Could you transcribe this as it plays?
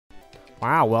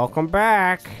Wow, welcome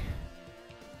back.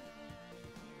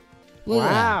 Look at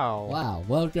that. Wow. Wow,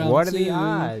 welcome What are to... the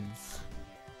odds?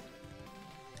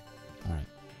 Alright.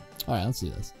 Alright, let's do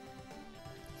this.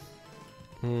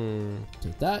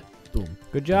 Take that. Boom.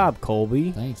 Good job,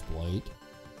 Colby. Thanks, Blake.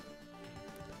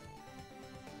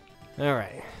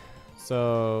 Alright.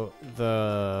 So,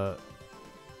 the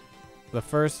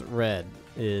first red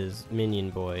is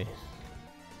Minion Boy.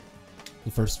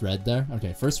 The first red there?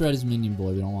 Okay, first red is Minion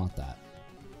Boy. We don't want that.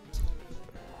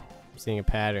 I'm seeing a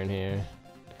pattern here.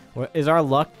 What, is our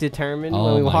luck determined Oh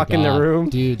when we my walk in the God. room?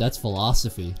 Dude, that's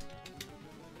philosophy.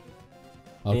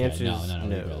 Okay, The answer no, is no,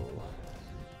 no. we're good.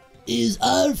 Is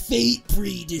our fate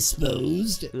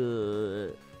predisposed?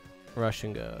 Rush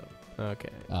and go. Okay.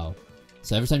 Oh.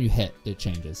 So every time you hit, it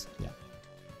changes. Yeah.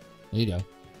 There you go.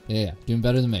 Yeah. Doing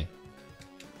better than me.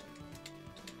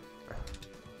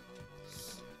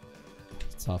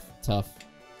 Tough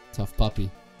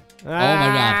puppy.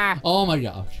 Ah! Oh my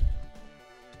gosh.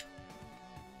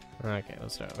 Okay,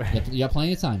 let's start. You got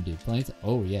plenty of time, dude. Plenty of time.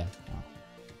 Oh, yeah. Oh.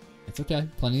 It's okay.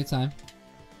 Plenty of time.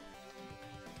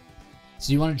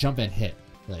 So you want to jump and hit.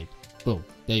 Like, boom.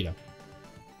 There you go.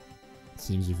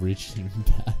 Seems you've reached your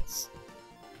pass.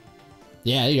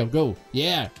 Yeah, there you go. Go.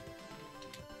 Yeah.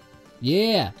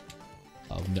 Yeah.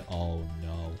 Oh, no. Oh,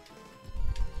 no.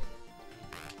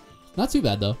 Not too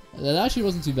bad, though. That actually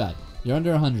wasn't too bad. You're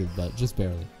under 100, but just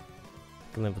barely.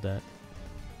 Can live with that.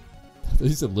 I thought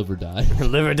you said live or die.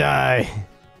 Live or die.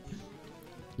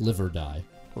 Live or die.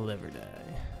 Live or die.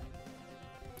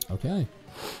 Okay.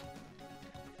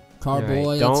 Car All right,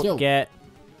 boy, let's go. Don't get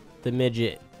the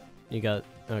midget. You got...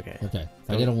 Okay. Okay. If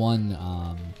I get a 1,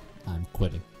 I'm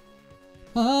quitting.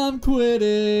 I'm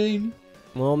quitting.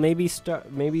 Well, maybe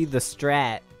the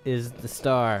strat is the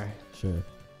star. Sure.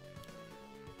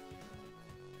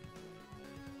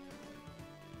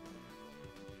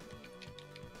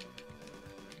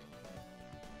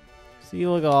 See,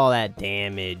 look at all that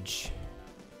damage.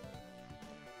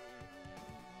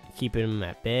 Keeping him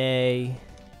at bay.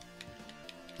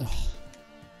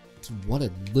 What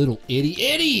a little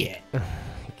idiot!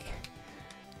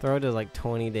 Throw does like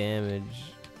 20 damage.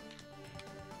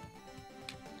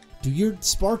 Do your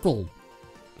sparkle.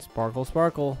 Sparkle,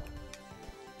 sparkle.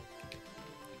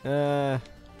 There's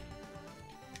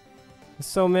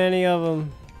so many of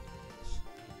them.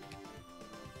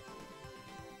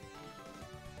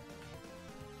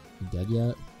 You dead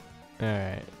yet?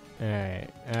 Alright, alright,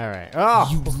 alright.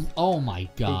 Oh! Oh my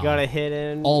god. You gotta hit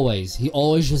him. Always. He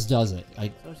always just does it.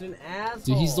 Such an asshole.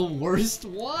 Dude, he's the worst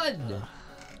one.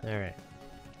 Alright.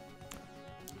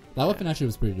 That weapon actually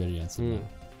was pretty good against him.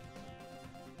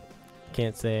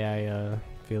 Can't say I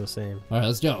feel the same. Alright,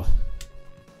 let's go.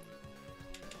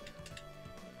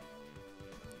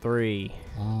 3.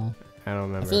 I I don't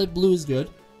remember. feel like blue is good.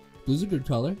 Blue's a good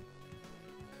color.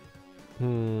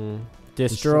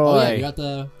 Destroy. Oh yeah, you got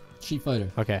the Street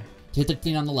Fighter. Okay. Hit the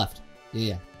thing on the left.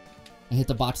 Yeah. And hit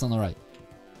the box on the right.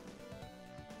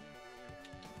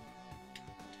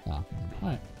 Oh,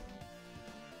 alright.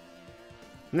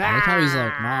 I like how he's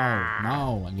like,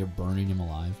 no, and you're burning him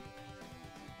alive.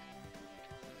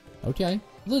 Okay,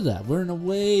 look at that. We're in a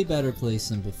way better place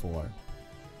than before.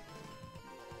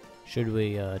 Should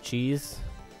we cheese?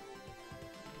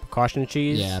 Precaution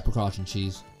cheese? Yeah, precaution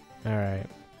cheese. Alright.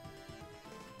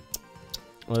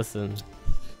 Listen.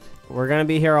 We're gonna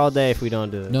be here all day if we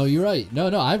don't do this. No, you're right. No,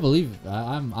 I believe.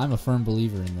 I'm a firm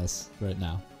believer in this right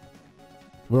now.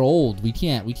 We're old. We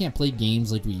can't play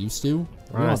games like we used to.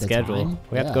 We're on a schedule.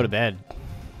 We have to go to bed.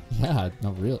 Yeah,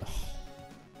 no, really.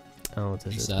 I don't know what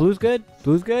this is. Reset. Blue's good?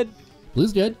 Blue's good?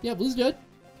 Blue's good. Yeah, blue's good.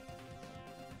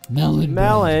 Melon.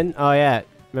 Melon. Oh yeah.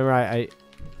 Remember I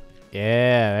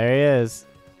yeah, there he is.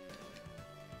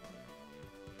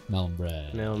 Melon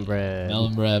bread. Melon bread.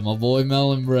 Melon bread. My boy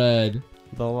Melon bread.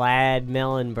 The lad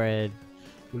melon bread.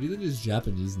 What do you think his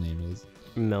Japanese name is?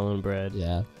 Melon bread.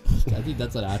 Yeah. I think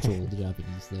that's an actual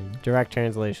Japanese thing. Direct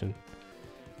translation.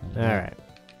 Alright.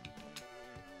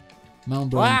 Melon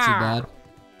bread ain't too bad.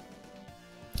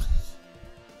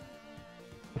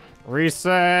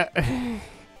 Reset.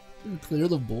 Clear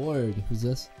the board. Who's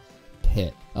this?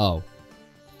 Pit. Oh.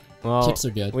 Well, Chips are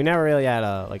good. we never really had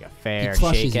a fair He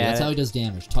crushes shake you. at That's it. how he does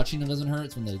damage. Touching him doesn't hurt.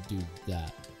 It's when they do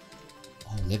that.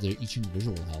 Oh, they have their each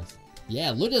individual health.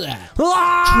 Yeah, look at that.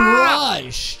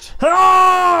 Crushed.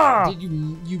 Dude,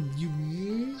 you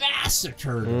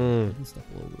massacred him. You step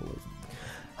a little bit away from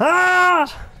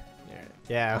me.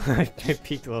 Yeah, I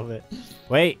peeked a little bit.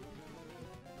 Wait.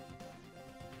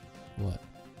 What?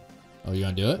 Oh, you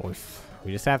gonna do it?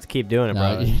 We just have to keep doing it,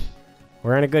 No, bro.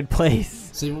 We're in a good place.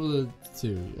 Same with the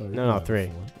 2. Or, No, 3.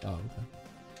 4. Oh, okay.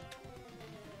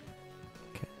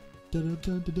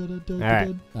 Alright.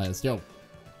 Alright, let's go.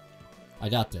 I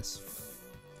got this.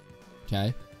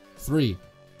 Okay. 3.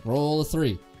 Roll a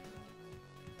 3.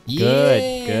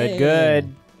 Good, good,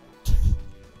 good.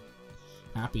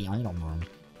 Happy item room.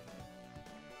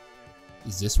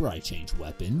 Is this where I change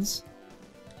weapons?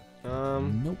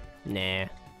 Nope. Nah.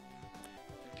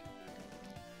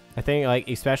 I think, like,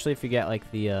 especially if you get, like,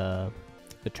 the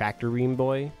tractor beam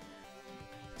boy,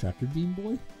 Tractor beam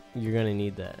boy? you're gonna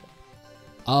need that.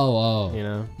 Oh. You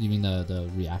know? You mean the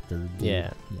reactor dude?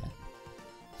 Yeah. Yeah.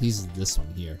 He's this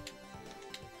one here.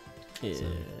 Yeah. So-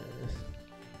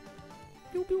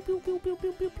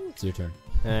 It's your turn.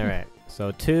 Alright.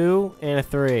 So 2 and a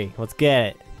 3. Let's get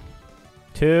it.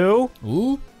 2.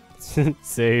 Ooh.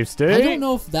 Save state. I don't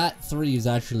know if that 3 is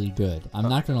actually good. I'm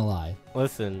not gonna lie.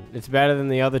 Listen, it's better than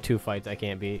the other 2 fights I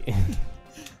can't beat.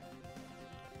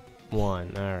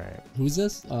 1. Alright. Who's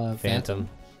this? Phantom.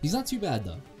 He's not too bad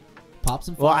though. Pop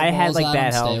some Well, fireballs I had, like, at bad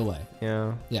him, stay health. away.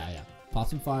 Yeah. Yeah. Pop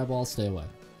some fireballs, stay away.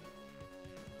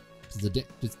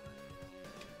 Just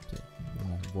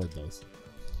avoid those.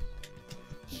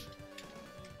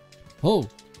 Oh!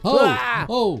 Ah!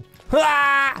 Oh!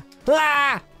 Ah!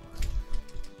 Ah!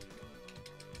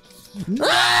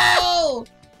 No!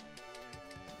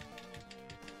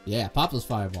 Yeah, pop those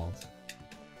fireballs.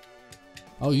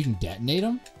 Oh, you can detonate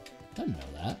them? I didn't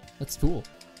know that. That's cool.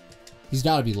 He's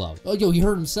gotta be low. Oh, yo, he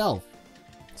hurt himself.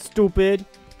 Stupid.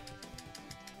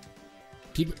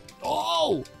 Keep it.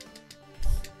 Oh!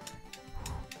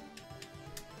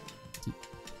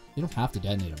 You don't have to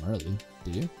detonate him early,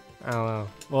 do you? I don't know.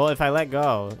 Well, if I let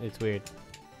go, it's weird.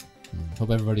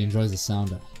 Hope everybody enjoys the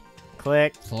sound.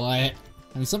 Click. Quiet.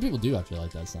 I mean, some people do actually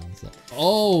like that sound. So.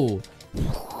 Oh!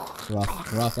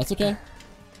 Rough, rough. That's okay.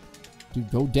 Dude,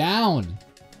 go down.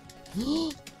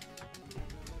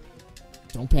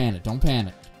 Don't panic. Don't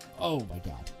panic. Oh my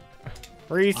god.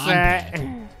 Reset.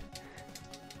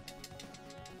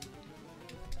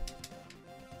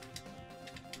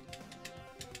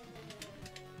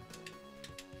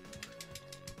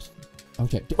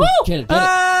 Okay. Oh, get it. Get it.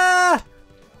 Ah!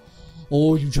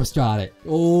 Oh, you just got it.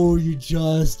 Oh, you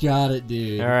just got it,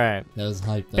 dude. All right. That was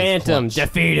hype. That was Phantom clutch.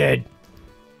 defeated.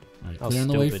 All right, Oh, clearing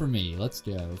the way stupid. for me. Let's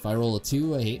go. If I roll a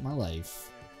 2, I hate my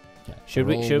life. Okay. Should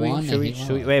we? Roll Should we? 1, Should I we? hate my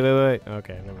Should we? life. Wait.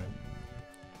 Okay, never mind.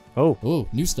 Oh, Oh,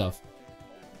 new stuff.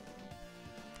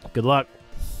 good luck.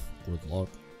 Good luck.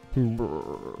 A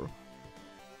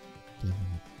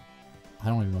I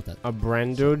don't even know what that.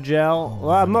 Brendo gel. Oh,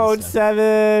 Wow, Brendo mode stuff.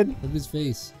 7. Look at his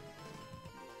face.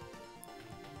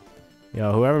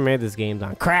 Yo, whoever made this game's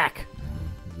on crack.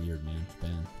 Weird, man.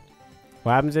 Japan.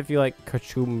 What happens if you like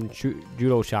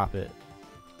judo shop it?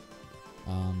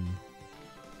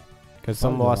 Because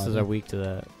some Probably bosses alive. are weak to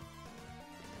that.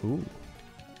 Ooh.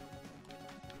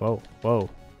 Whoa, whoa.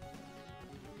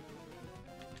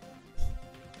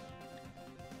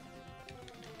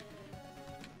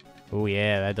 Oh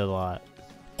yeah, that does a lot.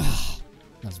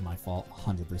 That's my fault.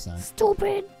 100%.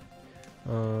 Stupid.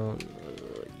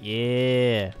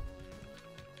 Yeah.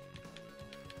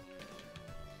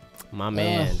 My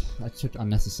man. I took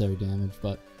unnecessary damage,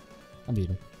 but I beat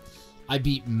him. I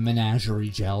beat Menagerie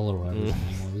Gel or whatever his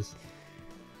name was.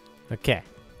 Okay.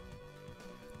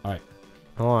 Alright.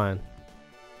 Hold on.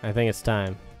 I think it's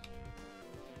time.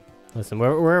 Listen,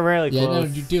 we're really Yeah, close.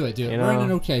 no, you do it. you We're know? in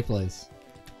an okay place.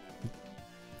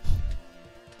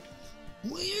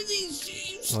 Where are these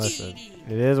sheep Listen, skating?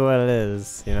 it is what it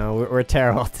is. You know, we're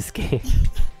terrible at this game.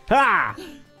 Ha!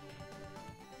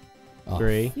 Oh,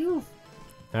 3. phew. All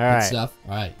Good right. stuff.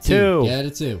 Alright. 2. Get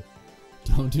a 2.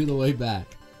 Don't do the way back.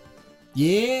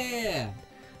 Yeah!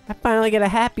 I finally get a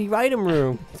happy item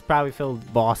room. It's probably filled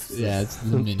with bosses. Yeah, it's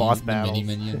the mini, boss the battles. mini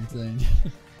minion thing.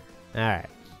 All right.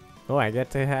 Oh, I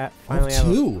get to finally have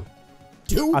 2!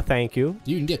 2? a thank you.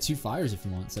 You can get 2 fires if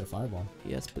you want instead of fireball.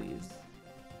 Yes, please.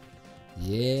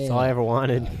 Yeah. That's all I ever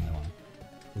wanted. I wanna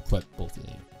equip both of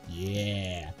you.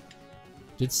 Yeah.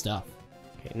 Good stuff.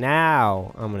 Okay,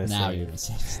 now I'm gonna Now say you're gonna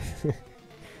say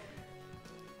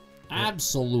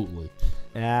Absolutely.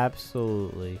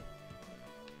 absolutely.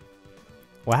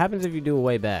 What happens if you do a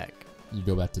way back? You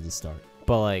go back to the start.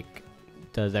 But like,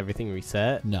 does everything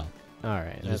reset? No. All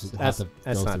right, You that's just that's, have to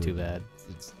that's go not through too it. bad.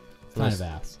 It's kind of Unless-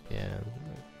 ass. Yeah,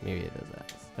 maybe it does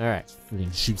that. All right,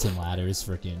 Freaking shoots and ladders,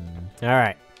 freaking all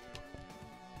right.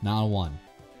 not a 1.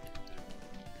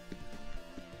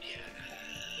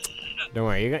 Don't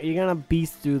worry, you're gonna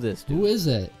beast through this. Dude. Who is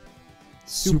it?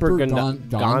 Super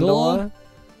Gondola?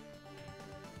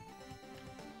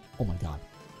 Oh my god.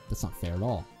 That's not fair at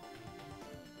all.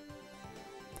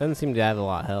 Doesn't seem to have a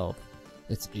lot of health.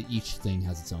 Each thing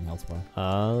has its own health bar.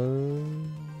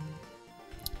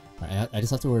 I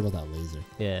just have to worry about that laser.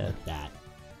 Yeah. Like that.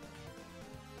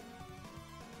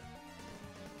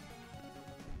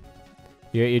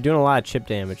 You're doing a lot of chip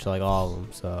damage to like all of them,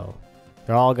 so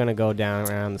they're all gonna go down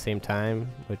around the same time,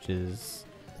 which is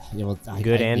Yeah, well,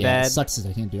 good and bad. It sucks that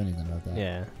I can't do anything about that.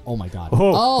 Yeah. Oh my god.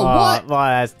 Oh, What?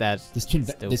 Well, that's This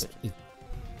is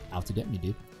out to get me,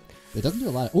 dude. It doesn't do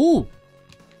a lot. Ooh.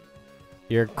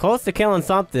 You're close to killing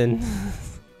something.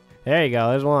 There you go.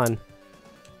 There's one.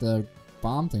 The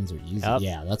bomb things are easy. Yep.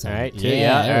 Yeah, that's All right. Two. Yeah.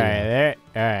 Yep. All right. There.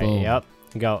 All right. Boom. Yep.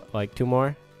 Go. Like 2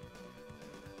 more.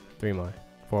 3 more.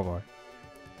 4 more.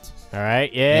 All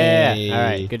right. Yeah. Yay. All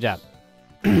right. Good job.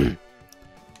 Good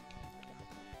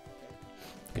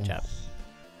job.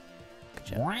 Good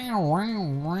job.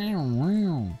 Wow.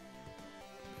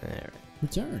 All right.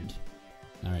 Returned.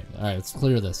 All right. Let's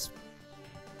clear this.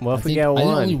 What if I we think get a 1?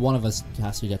 only one of us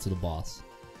has to get to the boss.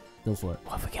 Go for it.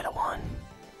 What if we get a 1?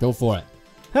 Go for it.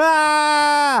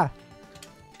 Ah!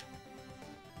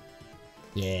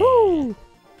 Yeah. Woo! All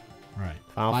right.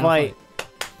 Final fight.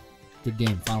 Good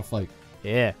game. Final fight.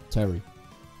 Yeah. Terry.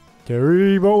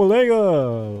 Terry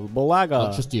Bolaga.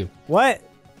 Oh, just you. What?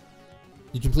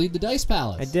 You completed the Dice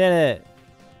Palace. I did it.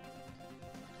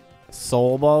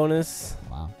 Soul bonus.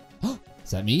 Wow.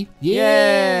 Is that me?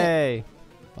 Yay!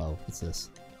 Oh, what's this?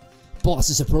 Boss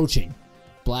is approaching.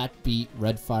 Black beat,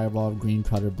 red fireball, green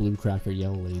cutter, blue cracker,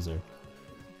 yellow laser.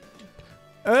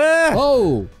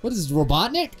 Oh! What is this,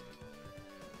 Robotnik?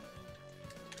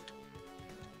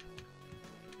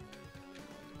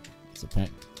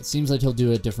 It seems like he'll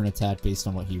do a different attack based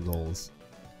on what he rolls.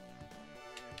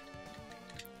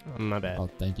 My bad. Oh,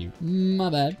 thank you. My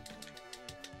bad.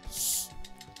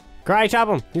 Cry chop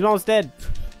him. He's almost dead.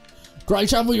 Grind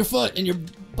chop with your foot and your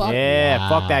butt. Yeah,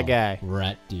 Wow. fuck that guy.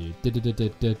 Rat dude.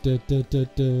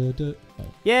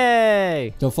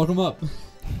 Yay! Go fuck him up.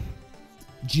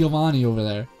 Giovanni over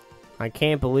there. I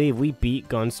can't believe we beat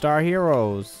Gunstar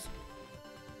Heroes.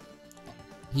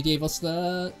 He gave us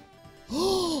the...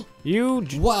 You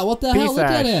Wow, what the hell? piece Look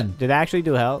of at ass. him. Did it actually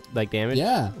do health, like damage?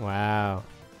 Yeah. Wow.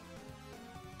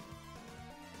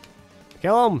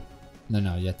 Kill him.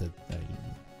 No, you have to... There you go.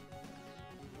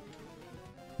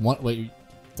 What? Wait,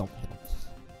 don't hit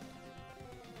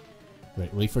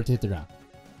him. Wait for it to hit the ground.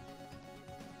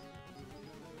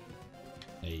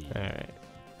 Hey. All right.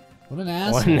 What an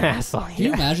asshole. What an asshole. Can you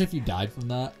Yeah. imagine if you died from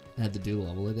that and had to do the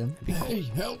level again? Hey,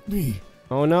 help me.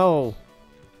 Oh no.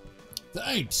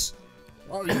 Thanks.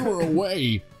 While you were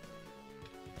away,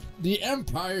 the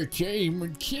Empire came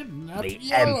and kidnapped The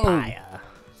Yellow. Empire.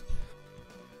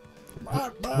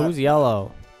 Who's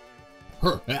yellow?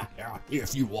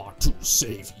 If you want to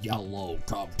save Yellow,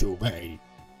 come to me.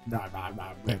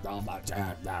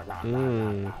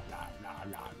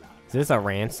 Is this a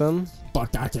ransom?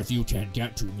 But that's if you can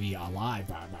get to me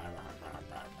alive.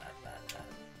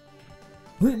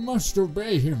 We must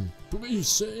obey him. Please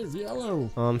save Yellow.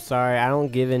 Oh, I'm sorry. I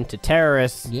don't give in to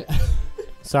terrorists. Yeah.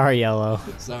 Sorry, yellow.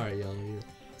 Sorry, Yellow.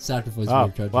 Sacrifice Oh, your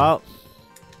treasure.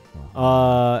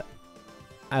 well.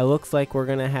 It looks like we're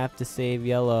gonna have to save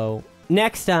yellow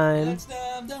next time. Next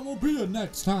time, that will be a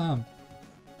next time.